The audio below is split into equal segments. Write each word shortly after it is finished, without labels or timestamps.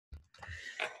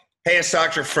Hey, it's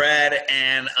Dr. Fred,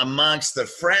 and amongst the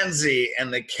frenzy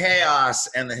and the chaos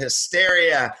and the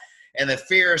hysteria and the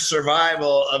fear of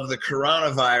survival of the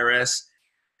coronavirus,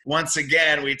 once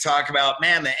again, we talk about,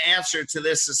 man, the answer to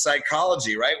this is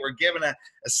psychology, right? We're given a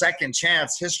second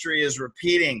chance. History is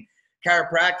repeating.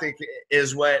 Chiropractic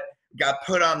is what got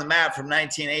put on the map from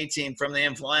 1918 from the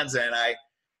influenza, and I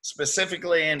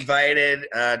specifically invited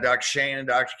Dr. Shane and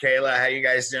Dr. Kayla. How you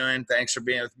guys doing? Thanks for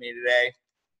being with me today.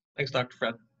 Thanks, Dr.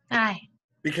 Fred. Hi.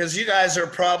 Because you guys are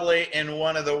probably in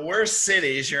one of the worst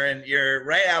cities. You're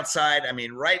right outside,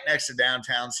 right next to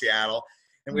downtown Seattle.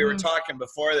 And we were talking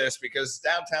before this because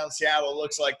downtown Seattle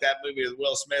looks like that movie with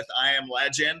Will Smith, I Am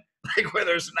Legend, like where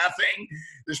there's nothing.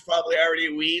 There's probably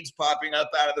already weeds popping up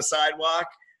out of the sidewalk.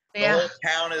 Yeah. The whole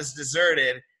town is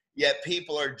deserted, yet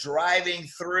people are driving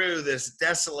through this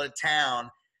desolate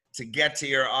town to get to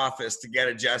your office to get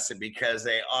adjusted because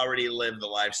they already live the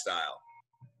lifestyle.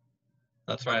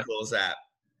 That's right. How cool is that?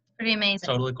 Pretty amazing.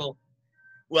 Totally cool.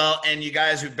 Well, and you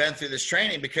guys have been through this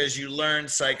training because you learned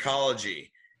psychology.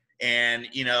 And,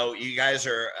 you guys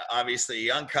are obviously a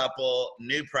young couple,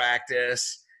 new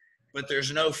practice, but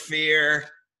there's no fear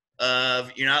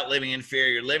of, you're not living in fear,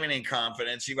 you're living in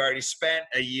confidence. You've already spent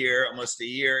almost a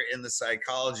year in the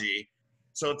psychology.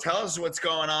 So tell us what's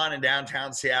going on in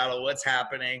downtown Seattle, what's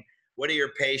happening, what are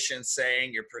your patients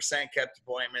saying, your percent kept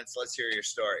appointments. Let's hear your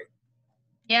story.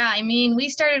 Yeah, we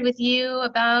started with you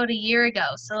about a year ago.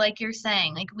 So like you're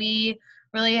saying, we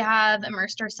really have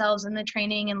immersed ourselves in the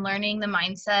training and learning the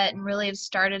mindset, and really have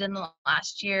started in the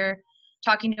last year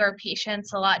talking to our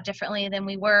patients a lot differently than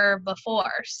we were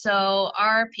before. So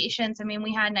our patients,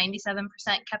 we had 97%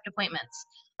 kept appointments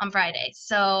on Friday.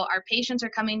 So our patients are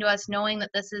coming to us knowing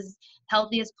that this is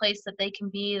healthiest place that they can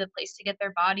be, the place to get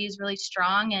their bodies really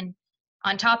strong. And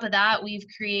on top of that, we've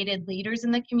created leaders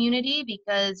in the community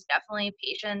because definitely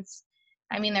patients,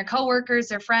 their coworkers,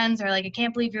 their friends are like, I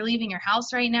can't believe you're leaving your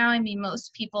house right now.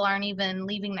 Most people aren't even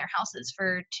leaving their houses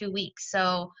for 2 weeks.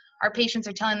 So our patients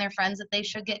are telling their friends that they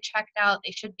should get checked out,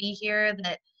 they should be here,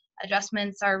 that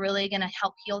adjustments are really going to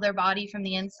help heal their body from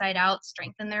the inside out,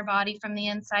 strengthen their body from the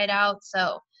inside out.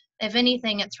 So if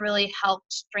anything, it's really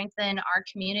helped strengthen our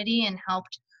community and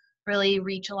helped really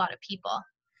reach a lot of people.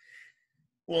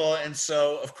 Well, and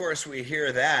so, of course, we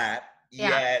hear that,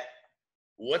 yet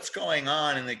what's going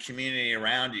on in the community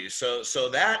around you? So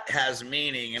that has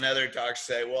meaning, and other docs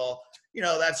say, well,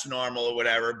 that's normal or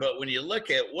whatever. But when you look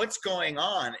at what's going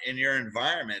on in your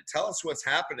environment, tell us what's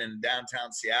happening in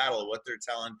downtown Seattle, what they're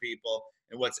telling people,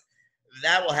 and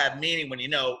that will have meaning when you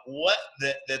know what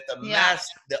the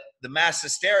mass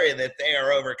hysteria that they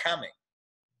are overcoming.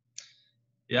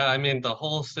 Yeah, the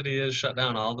whole city is shut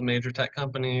down. All the major tech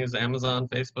companies, Amazon,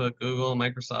 Facebook, Google,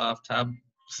 Microsoft,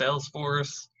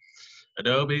 Salesforce,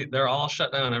 Adobe, they're all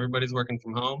shut down. Everybody's working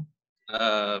from home.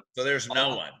 So there's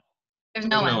no one. There's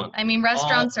no one.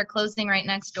 Restaurants are closing right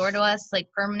next door to us,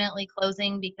 permanently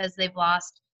closing because they've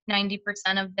lost 90%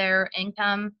 of their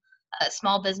income.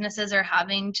 Small businesses are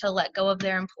having to let go of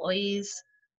their employees.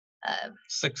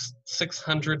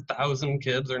 600,000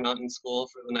 kids are not in school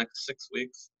for the next 6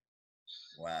 weeks.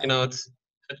 Wow.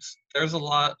 There's a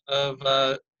lot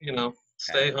of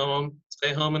stay home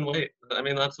and wait.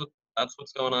 That's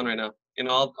what's going on right now.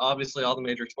 Obviously all the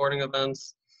major sporting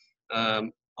events,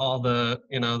 all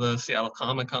the Seattle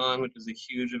Comic-Con, which is a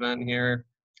huge event here.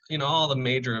 All the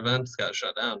major events got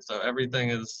shut down. So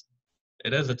everything it's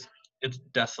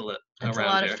desolate That's around a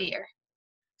lot here. of fear.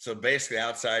 So basically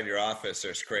outside your office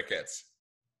there's crickets.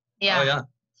 Yeah. Oh yeah.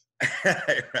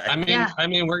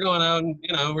 Right. We're going out and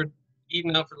we're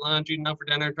eating out for lunch, eating out for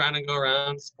dinner, trying to go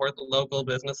around, support the local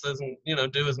businesses, and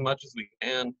do as much as we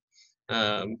can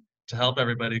to help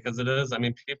everybody, because it is.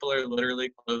 People are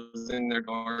literally closing their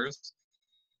doors,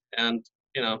 and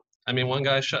one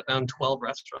guy shut down 12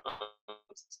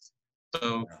 restaurants,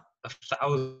 so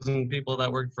 1,000 people that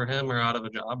worked for him are out of a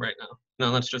job right now.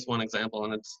 No, that's just one example,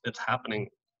 and it's happening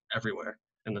everywhere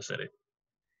in the city.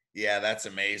 Yeah, that's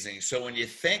amazing. So when you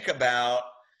think about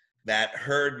that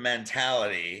herd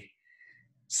mentality,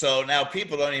 so now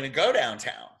people don't even go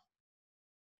downtown.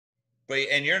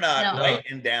 And you're not right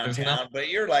in downtown, but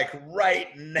you're right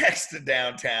next to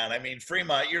downtown.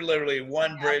 Fremont, you're literally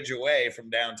one bridge away from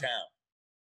downtown.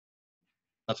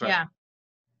 That's right. Yeah.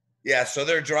 Yeah, so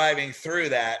they're driving through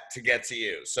that to get to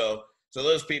you. So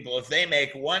those people, if they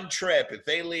make one trip, if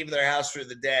they leave their house for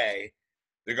the day,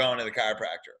 they're going to the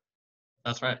chiropractor.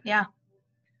 That's right. Yeah.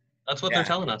 That's what they're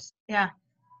telling us. Yeah.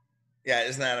 Yeah,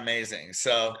 isn't that amazing?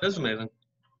 So it is amazing.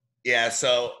 Yeah.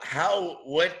 So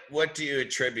what do you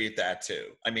attribute that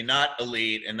to? Not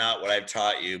elite and not what I've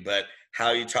taught you, but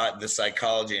how you taught the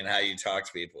psychology and how you talk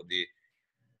to people.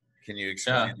 Can you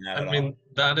explain that at I mean,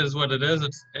 that is what it is.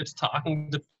 It's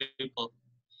talking to people.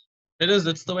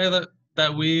 It's the way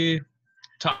that we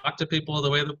talk to people, the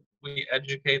way that we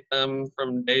educate them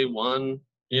from day one.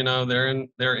 You know,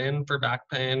 they're in for back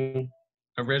pain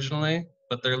originally,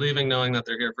 but they're leaving knowing that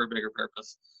they're here for a bigger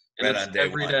purpose. And right it's on day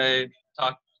every one? day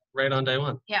talk right on day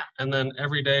one. Yeah. And then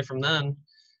every day from then,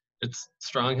 it's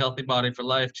strong, healthy body for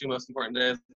life. 2 most important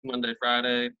days, Monday,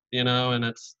 Friday, you know,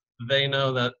 and they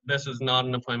know that this is not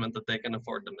an appointment that they can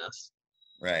afford to miss.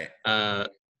 Right.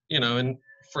 You know, and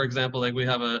for example, like we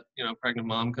have a, you know, pregnant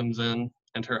mom comes in,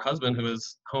 and her husband, who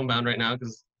is homebound right now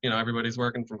because, you know, everybody's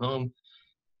working from home,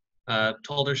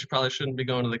 told her she probably shouldn't be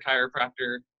going to the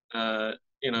chiropractor.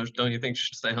 You know, don't you think she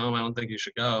should stay home? I don't think you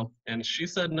should go. And she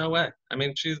said, no way. I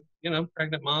mean, she's, you know,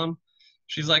 pregnant mom.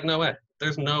 She's like, no way.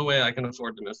 There's no way I can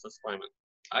afford to miss this appointment.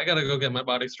 I got to go get my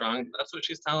body strong. That's what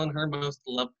she's telling her most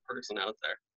loved person out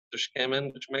there. So she came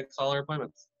in, she makes all her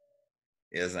appointments.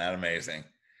 Isn't that amazing?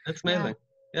 It's amazing.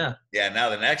 Yeah. Yeah. Now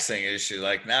the next thing is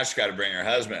now she's got to bring her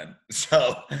husband. So,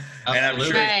 Absolutely. and I'm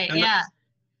sure. Right. And Yeah.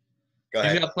 Go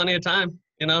ahead. He's got plenty of time.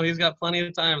 You know, he's got plenty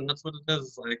of time, and that's what it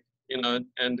is. Like, you know,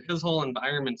 and his whole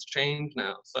environment's changed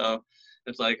now. So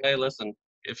it's like, hey, listen,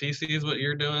 if he sees what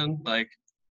you're doing, like,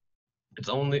 it's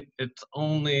only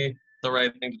the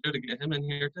right thing to do to get him in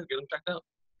here to get him checked out.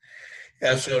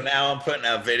 Yeah, so now I'm putting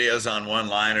out videos on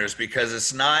one-liners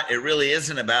because it really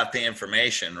isn't about the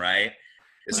information, right?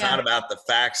 It's not about the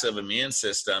facts of immune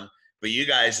system, but you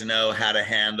guys know how to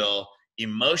handle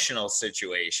emotional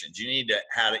situations. You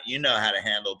know how to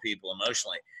handle people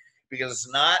emotionally, because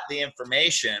it's not the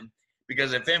information,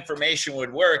 because if information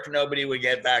would work, nobody would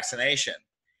get vaccination.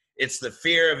 It's the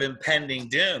fear of impending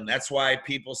doom. That's why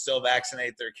people still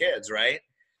vaccinate their kids, right?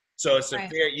 So it's a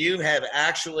fear. You have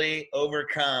actually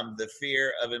overcome the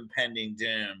fear of impending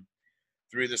doom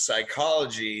through the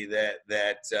psychology that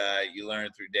you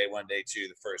learned through day 1, day 2,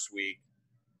 the first week.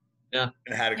 Yeah.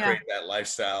 And how to create that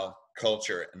lifestyle,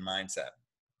 culture, and mindset.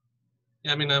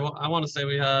 Yeah, I mean, I want to say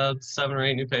we had 7 or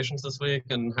 8 new patients this week,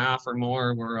 and half or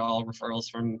more were all referrals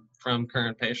from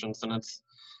current patients, and it's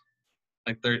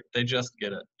like they just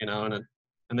get it, you know,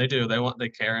 and they do. They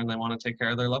care, and they want to take care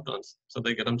of their loved ones, so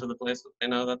they get them to the place that they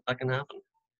know that can happen.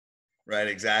 Right,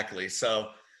 exactly. So,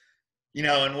 you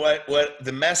know, and what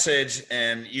the message,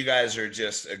 and you guys are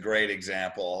just a great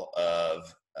example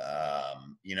of,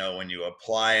 you know, when you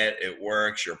apply it, it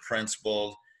works. You're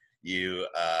principled. You're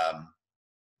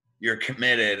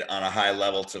committed on a high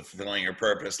level to fulfilling your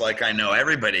purpose, like I know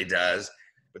everybody does,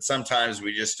 but sometimes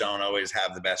we just don't always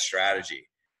have the best strategy.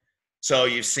 So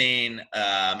you've seen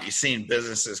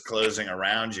businesses closing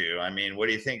around you. I mean, what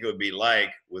do you think it would be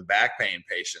like with back pain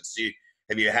patients?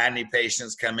 Have you had any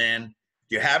patients come in?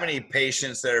 Do you have any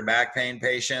patients that are back pain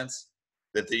patients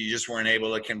that you just weren't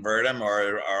able to convert them,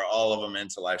 or are all of them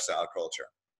into lifestyle culture?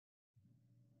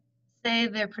 Say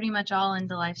they're pretty much all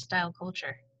into lifestyle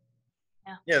culture.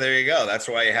 Yeah, there you go. That's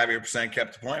why you have your percent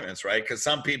kept appointments, right? Because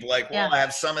some people I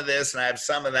have some of this and I have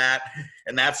some of that,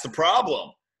 and that's the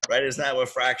problem, right? Isn't that what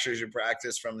fractures your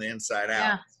practice from the inside out?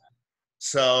 Yeah.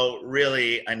 So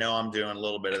really, I know I'm doing a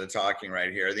little bit of the talking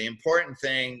right here. The important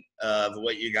thing of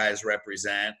what you guys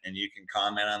represent, and you can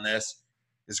comment on this,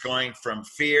 is going from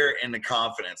fear into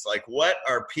confidence. Like, what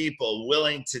are people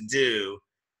willing to do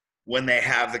when they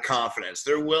have the confidence?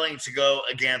 They're willing to go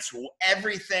against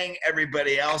everything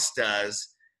everybody else does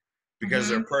because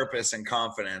their purpose and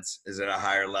confidence is at a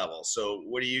higher level. So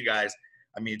what do you guys,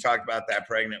 I mean, you talked about that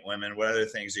pregnant women. What other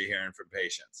things are you hearing from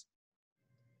patients?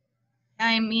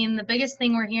 I mean, the biggest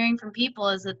thing we're hearing from people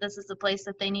is that this is the place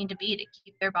that they need to be to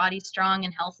keep their bodies strong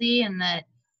and healthy, and that,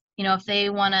 you know, if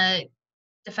they want to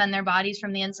defend their bodies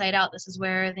from the inside out, this is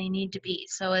where they need to be.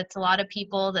 So it's a lot of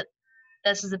people that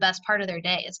this is the best part of their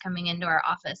day, is coming into our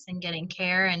office and getting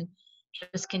care and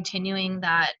just continuing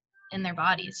that in their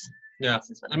bodies. Yeah.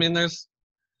 I mean, there's,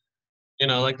 you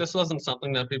know, like, this wasn't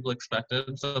something that people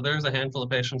expected. So there's a handful of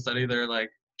patients that either like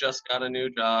just got a new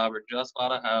job or just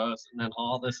bought a house, and then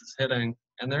all this is hitting,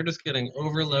 and they're just getting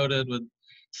overloaded with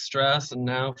stress and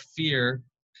now fear.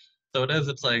 So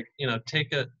it's like, you know,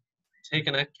 take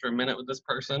an extra minute with this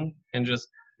person and just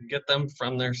get them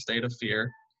from their state of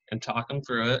fear and talk them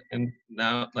through it. And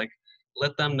now, like,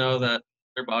 let them know that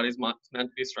their body's meant to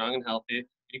be strong and healthy,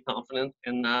 be confident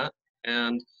in that.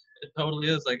 And it totally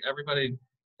is. Like, everybody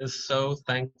is so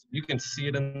thankful. You can see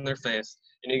it in their face,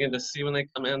 and you can just see when they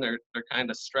come in, they're kind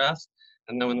of stressed.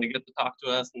 And then when they get to talk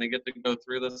to us and they get to go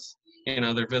through this, you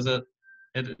know, their visit,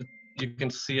 you can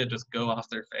see it just go off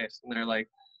their face. And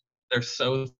they're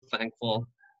so thankful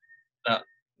that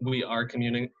we are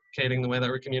communicating the way that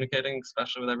we're communicating,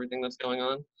 especially with everything that's going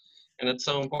on. And it's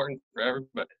so important for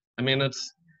everybody. I mean,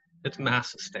 it's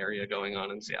mass hysteria going on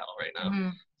in Seattle right now.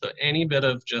 Mhm. So any bit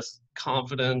of just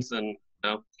confidence and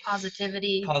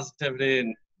Positivity.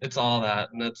 and it's all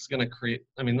that, and it's gonna create.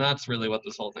 I mean, that's really what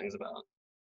this whole thing's about.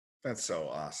 That's so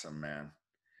awesome, man.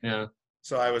 Yeah.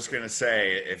 So I was going to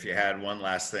say, if you had one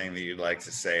last thing that you'd like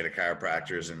to say to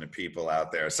chiropractors and the people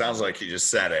out there, it sounds like you just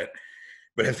said it.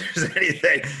 But if there's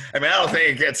anything, I mean, I don't think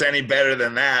it gets any better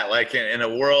than that. Like in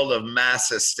a world of mass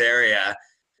hysteria,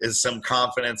 is some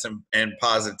confidence and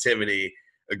positivity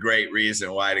a great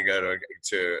reason why to go to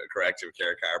a corrective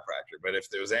care chiropractor. But if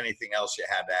there was anything else you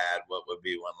had to add, what would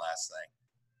be one last thing?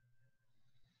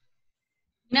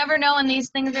 You never know when these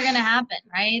things are going to happen,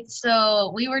 right?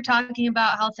 So we were talking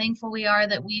about how thankful we are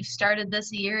that we've started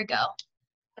this a year ago,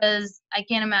 because I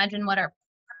can't imagine what our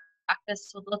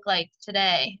practice would look like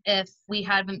today if we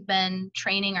hadn't been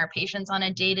training our patients on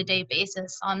a day-to-day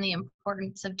basis on the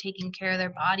importance of taking care of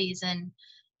their bodies and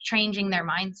changing their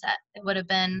mindset. It would have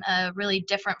been a really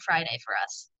different Friday for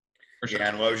us. For sure. Yeah,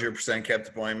 and what was your percent kept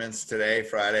appointments today,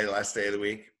 Friday, last day of the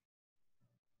week?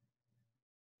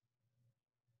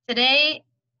 Today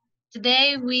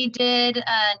we did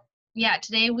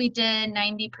today we did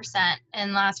 90%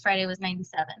 and last Friday was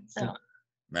 97. So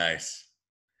nice.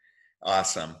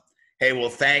 Awesome. Hey, well,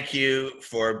 thank you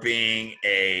for being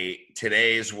a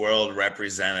today's world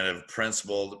representative,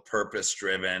 principled,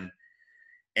 purpose-driven,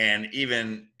 and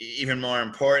even more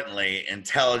importantly,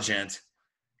 intelligent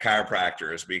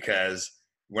chiropractors, because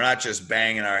we're not just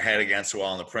banging our head against the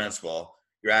wall on the principle.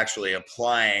 You're actually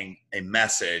applying a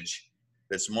message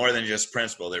that's more than just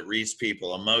principle, that reaches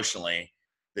people emotionally,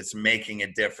 that's making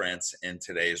a difference in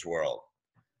today's world.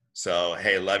 So,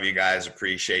 hey, love you guys.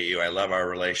 Appreciate you. I love our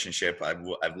relationship.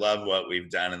 I've loved what we've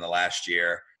done in the last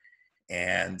year,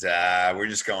 and we're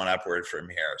just going upward from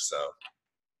here. So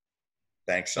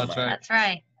thanks so much. That's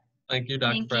right. Thank you,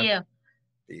 Dr. Thank Brett. you.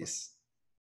 Peace.